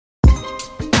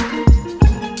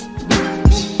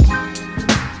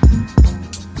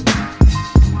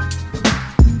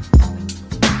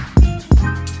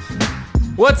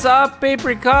What's up,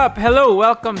 Paper Cup? Hello,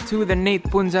 welcome to the Nate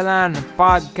Punzalan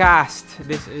podcast.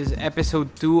 This is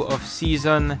episode 2 of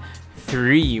season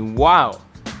 3. Wow.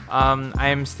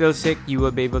 I am still sick. You will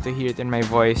be able to hear it in my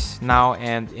voice now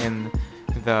and in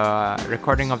the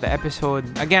recording of the episode.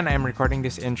 Again, I'm recording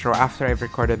this intro after I've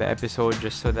recorded the episode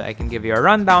just so that I can give you a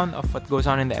rundown of what goes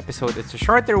on in the episode. It's a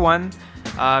shorter one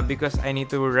because I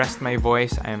need to rest my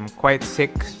voice. I'm quite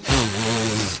sick.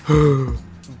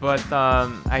 But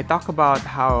I talk about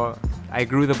how I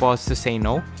grew the balls to say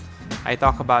no. I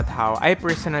talk about how I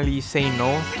personally say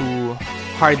no to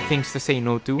hard things to say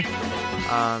no to.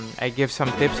 I give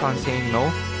some tips on saying no.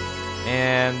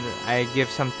 And I give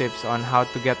some tips on how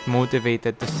to get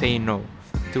motivated to say no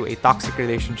to a toxic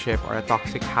relationship or a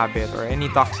toxic habit or any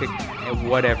toxic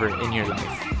whatever in your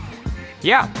life.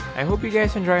 Yeah, I hope you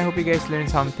guys enjoy. I hope you guys learn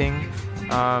something.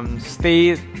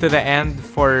 Stay to the end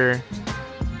for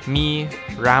me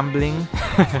rambling.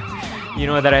 You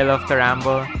know that I love to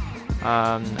ramble.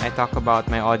 I talk about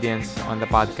my audience on the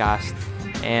podcast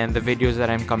and the videos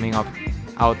that I'm coming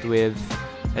out with,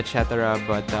 etc.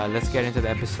 But let's get into the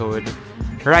episode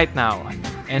right now.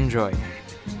 Enjoy.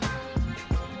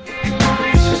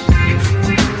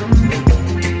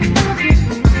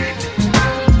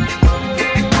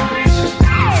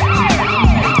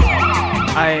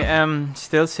 I am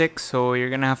still sick, so you're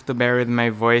gonna have to bear with my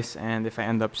voice and if I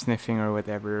end up sniffing or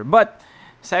whatever. But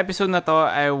sa episode na to,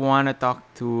 I wanna talk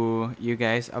to you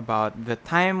guys about the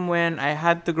time when I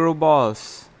had to grow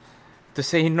balls to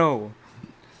say no.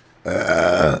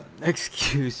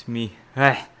 Excuse me.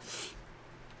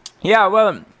 Yeah,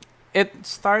 well, it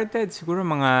started siguro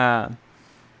mga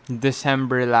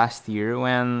December last year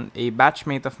when a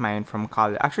batchmate of mine from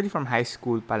college, actually from high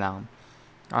school pa lang,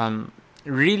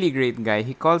 really great guy,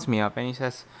 he calls me up and he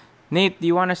says, Nate, do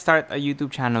you want to start a YouTube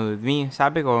channel with me?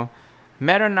 Sabi ko,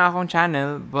 meron na akong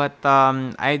channel, but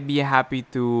I'd be happy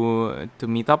to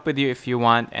meet up with you if you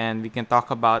want and we can talk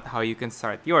about how you can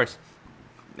start yours.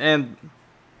 And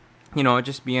you know,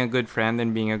 just being a good friend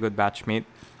and being a good batchmate,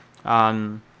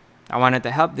 I wanted to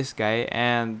help this guy,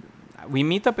 and we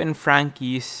meet up in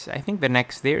Frankie's, I think the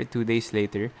next day or 2 days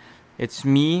later. It's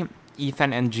me,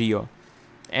 Ethan, and Gio.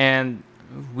 And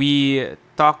we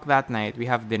talk that night, we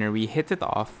have dinner, we hit it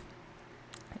off.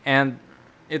 And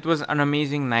it was an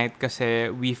amazing night kasi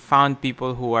we found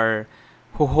people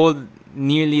who hold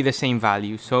nearly the same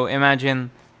value. So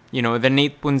imagine, you know, the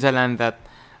Nate Punzalan that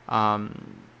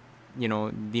you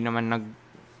know, di naman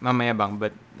nagmamayabang,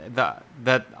 but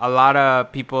that a lot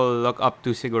of people look up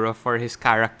to siguro for his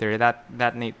character,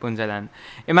 that Nate Punzalan.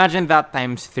 Imagine that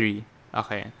times 3,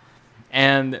 okay?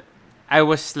 And I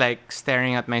was like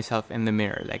staring at myself in the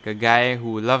mirror, like a guy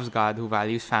who loves God, who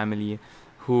values family,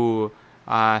 who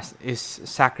is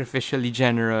sacrificially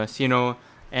generous, you know,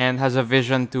 and has a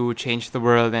vision to change the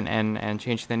world and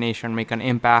change the nation, make an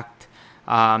impact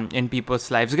in people's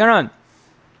lives. Ganon.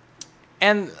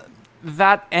 And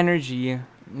that energy,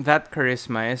 that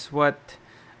charisma is what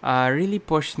really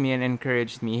pushed me and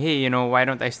encouraged me. Hey, you know, why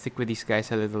don't I stick with these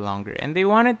guys a little longer? And they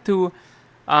wanted to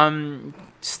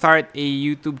start a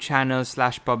YouTube channel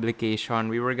 / publication.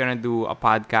 We were gonna do a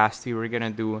podcast. We were gonna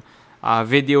do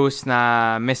videos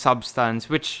na may substance.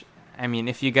 Which, I mean,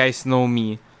 if you guys know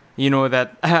me, you know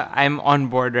that I'm on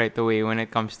board right away when it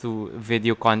comes to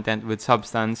video content with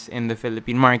substance in the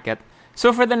Philippine market.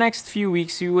 So for the next few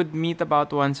weeks, we would meet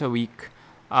about once a week.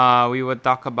 We would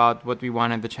talk about what we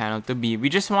wanted the channel to be. We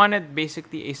just wanted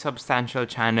basically a substantial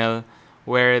channel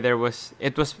where it was,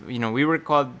 you know, we were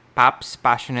called PAPS,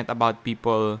 Passionate About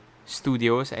People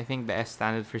Studios. I think the S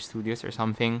standard for studios or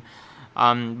something.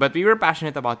 But we were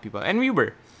passionate about people, and we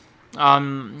were.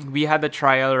 We had a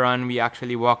trial run. We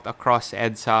actually walked across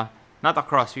EDSA. Not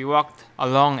across, we walked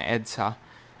along EDSA.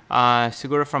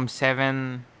 Siguro from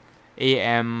 7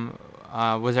 a.m.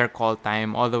 Was our call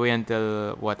time all the way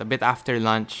until a bit after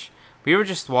lunch. We were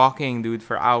just walking, dude,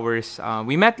 for hours.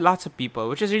 We met lots of people,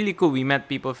 which is really cool. We met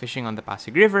people fishing on the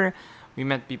Pasig River. We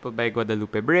met people by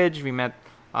Guadalupe Bridge. We met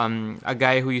a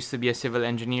guy who used to be a civil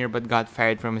engineer but got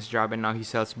fired from his job and now he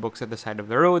sells books at the side of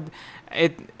the road.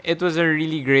 It was a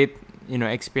really great, you know,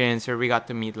 experience where we got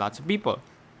to meet lots of people.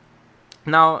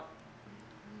 Now,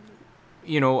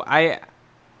 you know, I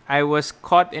was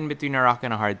caught in between a rock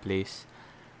and a hard place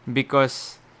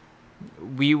because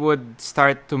we would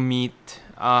start to meet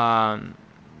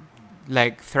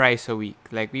like thrice a week.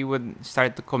 Like we would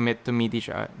start to commit to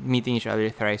meeting each other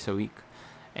thrice a week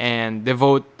and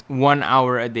devote 1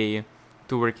 hour a day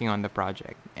to working on the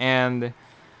project. And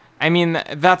I mean,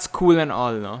 that's cool and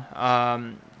all, no?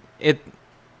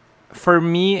 For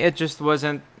me, it just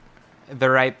wasn't the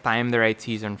right time, the right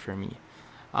season for me.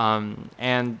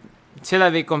 And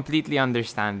sila, they completely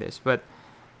understand this. But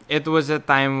it was a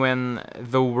time when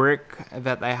the work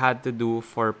that I had to do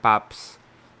for Paps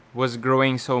was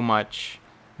growing so much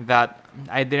that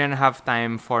I didn't have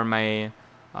time for my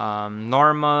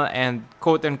normal and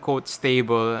quote unquote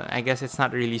stable. I guess it's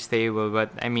not really stable,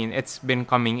 but I mean, it's been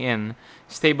coming in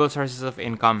stable sources of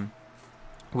income,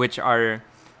 which are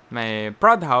my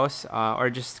prod house, or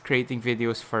just creating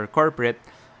videos for corporate,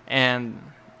 and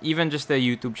even just the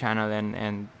YouTube channel,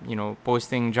 and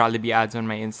posting Jollibee ads on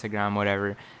my Instagram,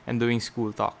 whatever, and doing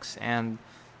school talks. And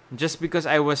just because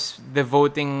I was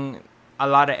devoting a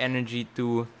lot of energy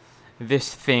to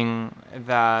this thing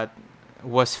that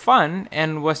was fun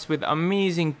and was with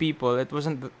amazing people, it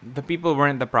wasn't the people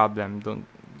weren't the problem. Don't,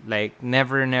 like,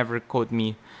 never quote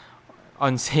me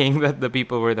on saying that the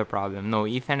people were the problem. No,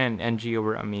 Ethan and Gio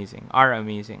were amazing, are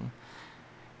amazing.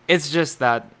 It's just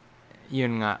that,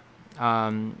 yun nga,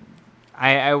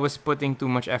 I was putting too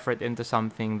much effort into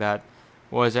something that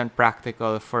wasn't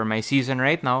practical for my season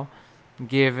right now,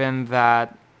 given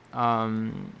that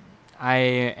I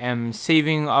am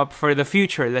saving up for the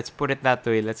future. Let's put it that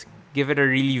way. Let's give it a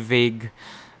really vague,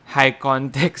 high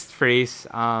context phrase.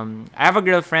 I have a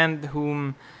girlfriend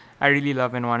whom I really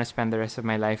love and want to spend the rest of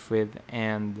my life with.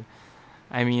 And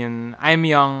I mean, I'm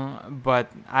young,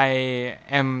 but I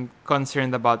am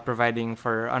concerned about providing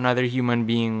for another human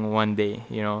being one day,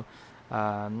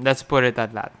 Let's put it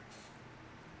at that.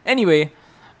 Anyway,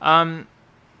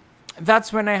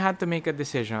 that's when I had to make a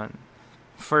decision.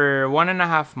 For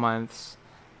 1.5 months,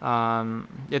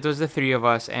 it was the three of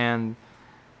us, and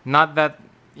not that,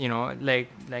 like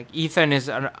Ethan is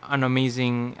an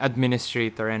amazing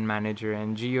administrator and manager,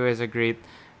 and Gio is a great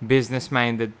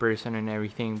business-minded person and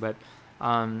everything, but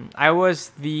I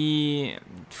was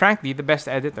frankly, the best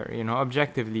editor,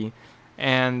 objectively,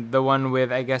 and the one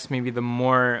with, I guess, maybe the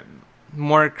more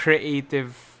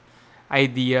creative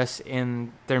ideas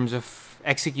in terms of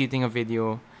executing a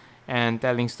video and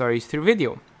telling stories through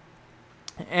video.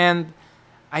 And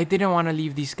I didn't want to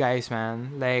leave these guys,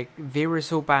 man. Like, they were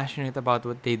so passionate about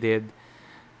what they did.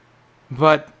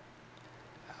 But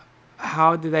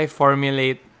how did I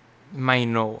formulate my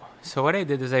no? So what I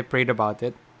did is I prayed about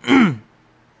it.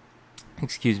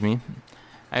 Excuse me.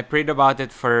 I prayed about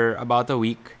it for about a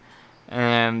week,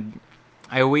 and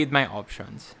I weighed my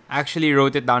options. I actually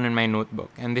wrote it down in my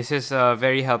notebook, and this is a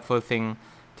very helpful thing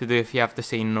to do if you have to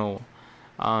say no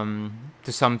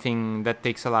to something that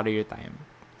takes a lot of your time.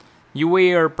 You weigh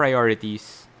your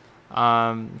priorities. So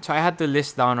I had to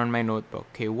list down on my notebook,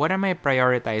 okay, what am I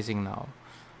prioritizing now?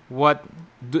 What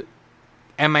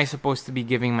am I supposed to be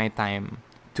giving my time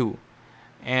to?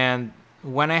 And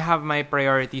when I have my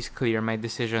priorities clear, my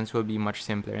decisions will be much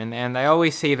simpler. And I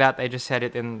always say that. I just said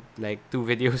it in like 2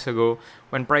 videos ago.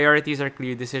 When priorities are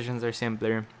clear, decisions are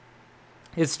simpler.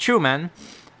 It's true, man.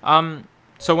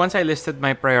 So once I listed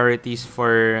my priorities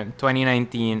for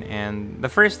 2019 and the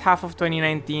first half of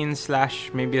 2019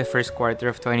 / maybe the first quarter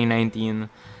of 2019,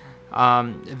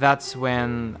 that's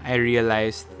when I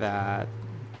realized that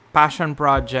passion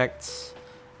projects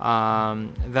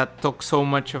that took so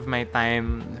much of my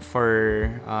time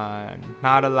for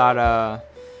not a lot of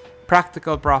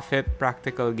practical profit,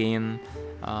 practical gain,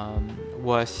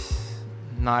 was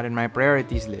not in my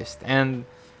priorities list. And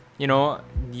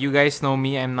you guys know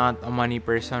me, I'm not a money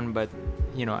person, but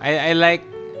I like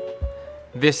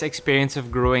this experience of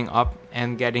growing up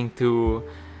and getting to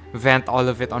vent all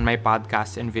of it on my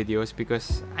podcasts and videos,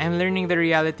 because I'm learning the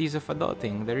realities of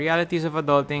adulting. The realities of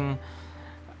adulting,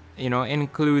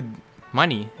 include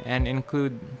money and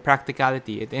include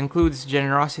practicality. It includes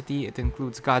generosity, it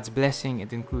includes God's blessing,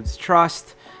 it includes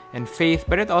trust and faith,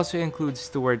 but it also includes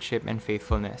stewardship and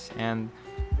faithfulness. And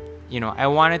I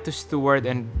wanted to steward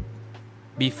and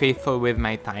be faithful with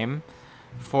my time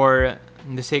for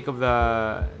the sake of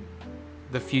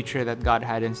the future that God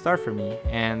had in store for me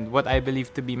and what I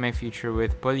believe to be my future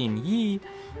with Pauline. Yee!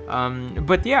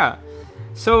 But yeah,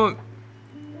 so,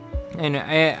 and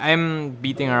I'm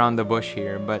beating around the bush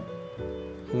here, but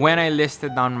when I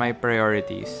listed down my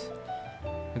priorities,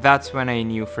 that's when I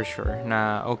knew for sure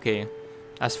na, okay,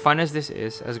 as fun as this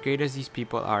is, as great as these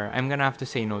people are, I'm gonna have to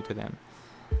say no to them.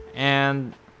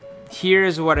 And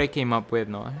here's what I came up with,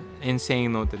 in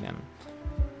saying no to them.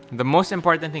 The most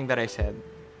important thing that I said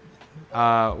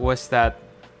was that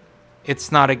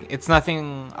it's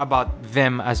nothing about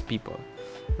them as people.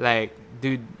 Like,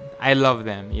 dude, I love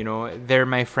them, they're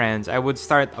my friends. I would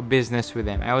start a business with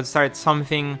them. I would start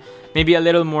something maybe a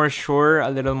little more sure, a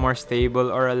little more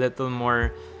stable, or a little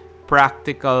more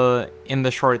practical in the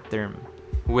short term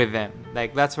with them.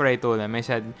 Like, that's what I told them. I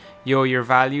said, yo, your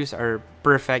values are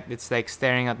perfect. It's like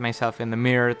staring at myself in the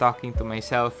mirror, talking to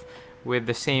myself, with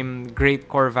the same great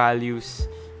core values.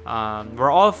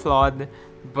 We're all flawed,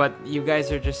 but you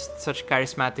guys are just such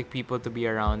charismatic people to be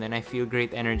around, and I feel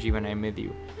great energy when I'm with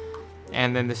you.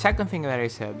 And then the second thing that I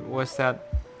said was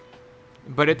that,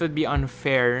 but it would be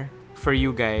unfair for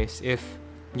you guys if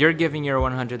you're giving your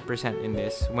 100% in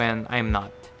this when I'm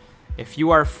not. If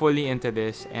you are fully into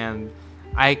this and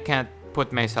I can't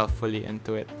put myself fully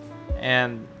into it.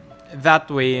 And that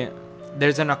way,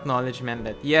 there's an acknowledgement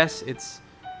that yes, it's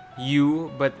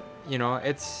you, but you know,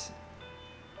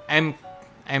 I'm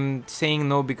I'm saying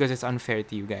no because it's unfair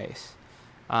to you guys.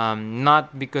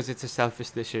 Not because it's a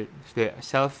selfish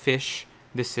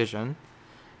decision,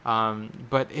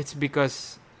 but it's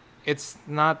because it's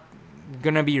not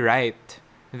gonna be right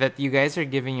that you guys are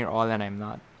giving your all and I'm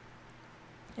not.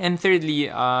 And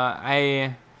thirdly,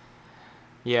 I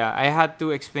had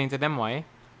to explain to them why.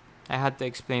 I had to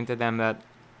explain to them that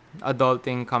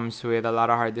adulting comes with a lot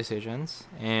of hard decisions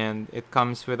and it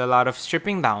comes with a lot of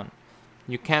stripping down.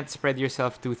 You can't spread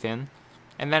yourself too thin.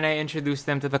 And then I introduced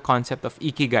them to the concept of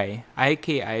ikigai,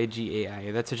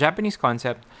 Ikigai. That's a Japanese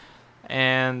concept,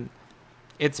 and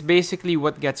it's basically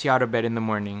what gets you out of bed in the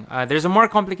morning. There's a more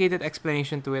complicated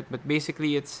explanation to it, but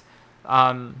basically it's,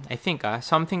 I think,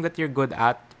 something that you're good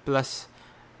at, plus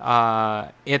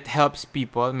it helps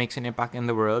people, makes an impact in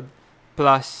the world,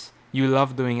 plus you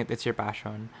love doing it, it's your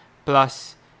passion,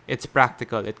 plus it's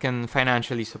practical, it can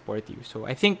financially support you. So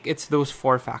I think it's those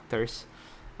four factors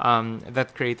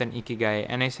that create an ikigai.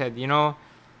 And I said,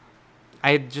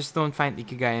 I just don't find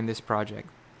ikigai in this project.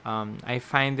 I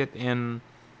find it in,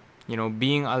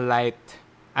 being a light,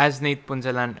 as Nate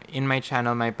Punzalan in my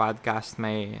channel, my podcast,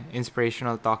 my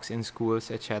inspirational talks in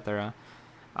schools, etc.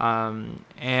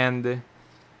 And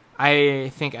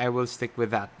I think I will stick with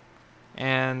that.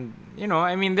 And there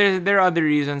are other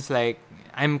reasons, like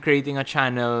I'm creating a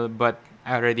channel, but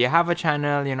I already have a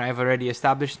channel. I've already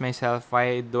established myself.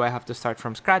 Why do I have to start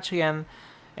from scratch again?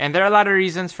 And there are a lot of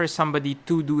reasons for somebody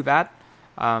to do that.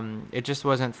 It just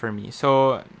wasn't for me.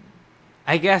 So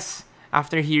I guess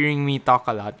after hearing me talk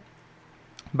a lot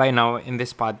by now in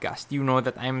this podcast, you know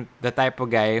that I'm the type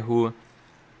of guy who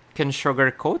can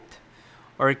sugarcoat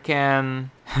or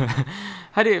can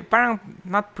parang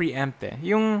not preempt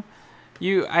I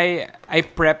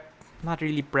prep, not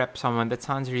really prep someone. That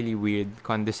sounds really weird,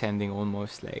 condescending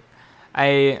almost. Like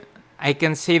I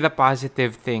can say the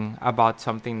positive thing about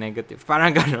something negative.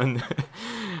 Parang ganun.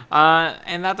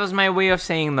 And that was my way of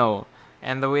saying no.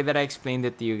 And the way that I explained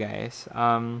it to you guys.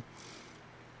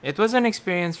 It was an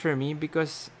experience for me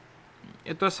because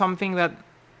it was something that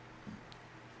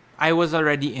I was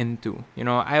already into.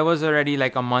 I was already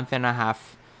like a month and a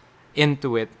half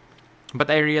into it. But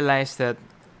I realized that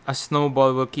a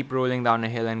snowball will keep rolling down a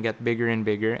hill and get bigger and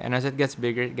bigger. And as it gets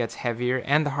bigger, it gets heavier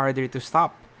and harder to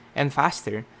stop and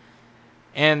faster.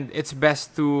 And it's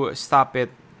best to stop it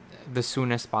the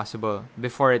soonest possible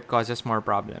before it causes more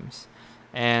problems.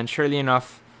 And surely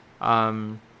enough,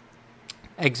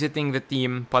 exiting the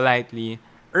team politely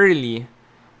early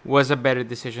was a better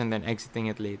decision than exiting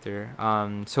it later.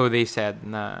 So they said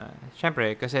na,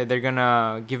 syempre, kasi they're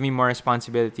gonna give me more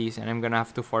responsibilities and I'm gonna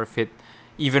have to forfeit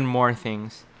even more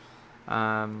things.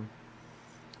 That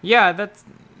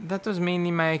was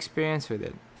mainly my experience with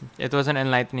it. It was an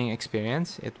enlightening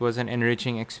experience. It was an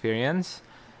enriching experience.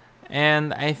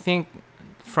 And I think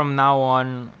from now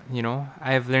on,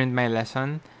 I've learned my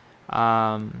lesson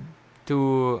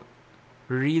to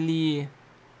really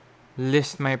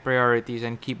list my priorities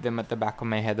and keep them at the back of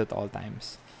my head at all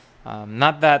times.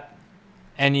 Not that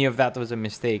any of that was a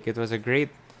mistake. It was a great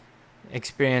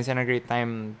experience and a great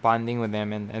time bonding with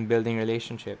them and building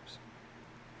relationships.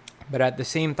 But at the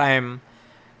same time,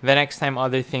 the next time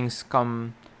other things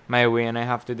come my way and I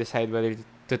have to decide whether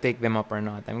to take them up or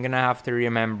not, I'm gonna have to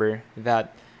remember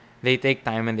that they take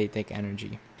time and they take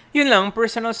energy. Yun lang,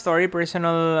 personal story,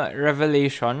 personal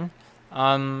revelation.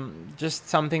 Just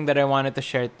something that I wanted to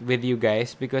share with you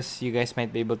guys because you guys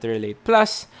might be able to relate.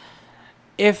 Plus,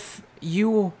 if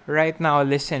you right now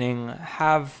listening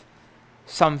have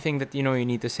something that you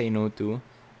need to say no to,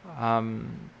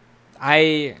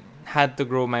 I had to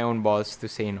grow my own balls to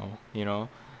say no.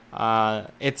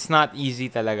 It's not easy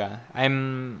talaga.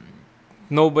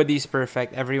 Nobody's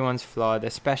perfect. Everyone's flawed,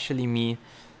 especially me.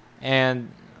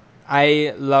 And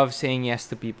I love saying yes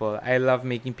to people. I love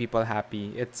making people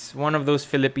happy. It's one of those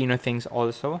Filipino things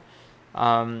also.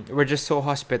 We're just so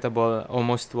hospitable,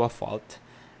 almost to a fault.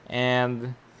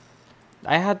 And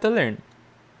I had to learn.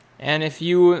 And if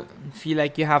you feel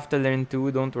like you have to learn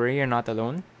too, don't worry, you're not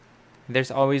alone.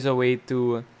 There's always a way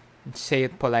to say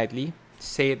it politely,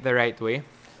 say it the right way.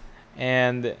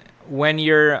 And when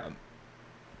you're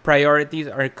priorities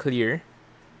are clear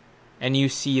and you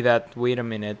see that, wait a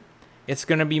minute, it's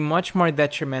going to be much more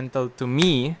detrimental to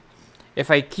me if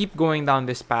I keep going down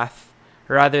this path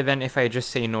rather than if I just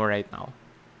say no right now.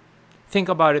 Think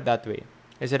about it that way.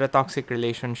 Is it a toxic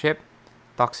relationship?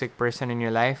 Toxic person in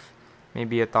your life?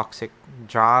 Maybe a toxic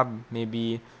job?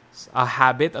 Maybe a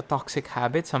habit, a toxic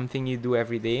habit, something you do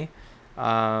every day?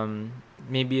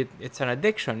 Maybe it's an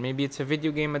addiction. Maybe it's a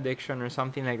video game addiction or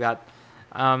something like that.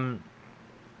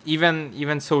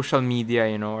 Even social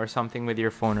media, or something with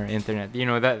your phone or internet.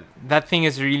 That thing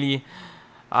is really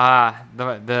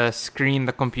the screen,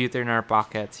 the computer in our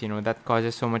pockets. That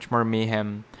causes so much more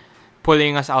mayhem,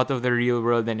 pulling us out of the real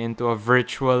world and into a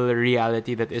virtual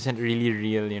reality that isn't really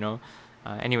real.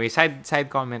 Anyway, side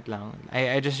comment lang.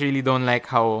 I just really don't like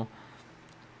how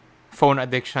phone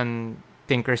addiction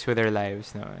tinkers with their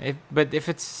lives. No? But if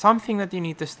it's something that you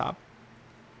need to stop,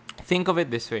 think of it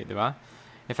this way, diba?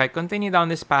 If I continue down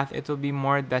this path, it will be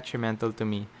more detrimental to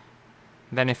me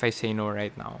than if I say no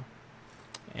right now.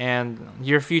 And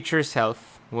your future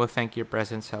self will thank your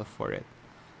present self for it.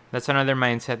 That's another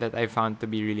mindset that I found to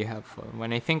be really helpful.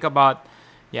 When I think about,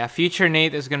 future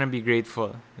Nate is going to be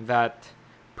grateful that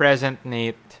present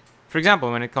Nate, for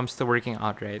example, when it comes to working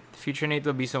out, right? Future Nate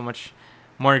will be so much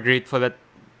more grateful that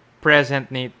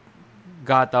present Nate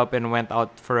got up and went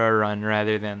out for a run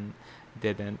rather than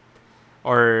didn't.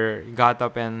 Or got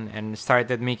up and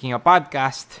started making a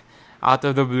podcast out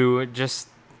of the blue just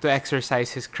to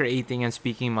exercise his creating and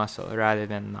speaking muscle rather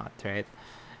than not, right?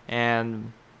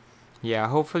 And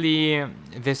hopefully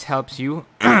this helps you.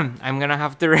 I'm gonna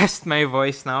have to rest my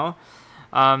voice now.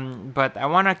 But I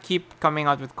want to keep coming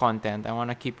out with content. I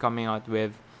want to keep coming out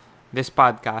with this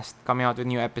podcast, coming out with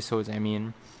new episodes, I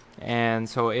mean. And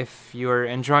so if you're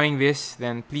enjoying this,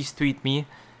 then please tweet me.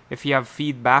 If you have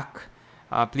feedback,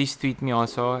 please tweet me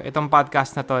also. Itong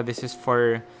podcast na to, this is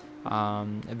for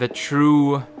the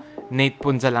true Nate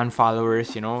Punzalan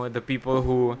followers, the people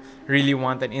who really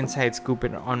want an inside scoop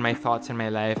on my thoughts and my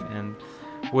life and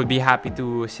would be happy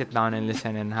to sit down and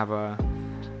listen and have a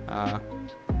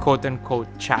quote-unquote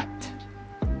chat.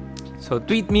 So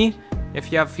tweet me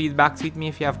if you have feedback, tweet me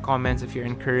if you have comments, if you're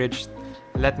encouraged,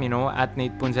 let me know at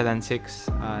Nate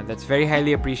Punzalan6. That's very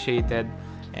highly appreciated,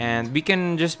 and we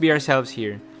can just be ourselves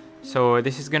here. So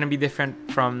this is gonna be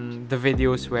different from the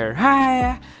videos where,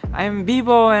 hi, I'm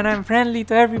Bibo and I'm friendly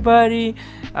to everybody,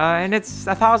 and it's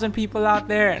 1,000 people out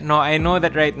there. No, I know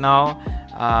that right now,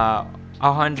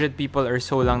 100 people or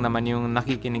so lang naman yung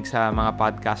nakikinig sa mga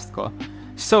podcast ko.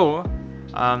 So,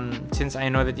 since I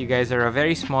know that you guys are a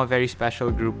very small, very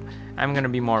special group, I'm gonna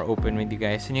be more open with you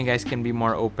guys, and you guys can be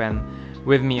more open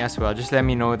with me as well. Just let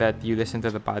me know that you listen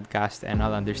to the podcast and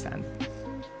I'll understand.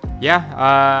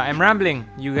 I'm rambling.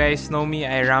 You guys know me,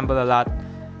 I ramble a lot,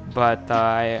 but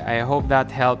I hope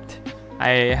that helped.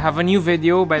 I have a new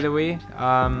video, by the way.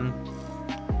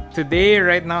 Today,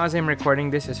 right now, as I'm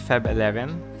recording this, is Feb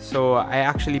 11. So I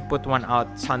actually put one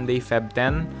out Sunday, Feb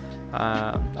 10,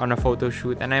 on a photo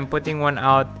shoot, and I'm putting one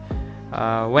out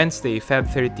Wednesday, Feb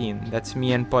 13. That's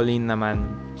me and Pauline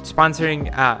naman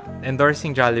sponsoring,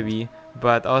 endorsing Jollibee,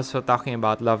 but also talking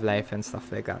about love life and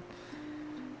stuff like that.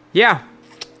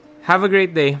 Have a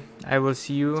great day. I will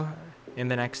see you in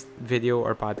the next video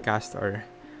or podcast or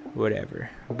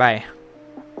whatever. Bye.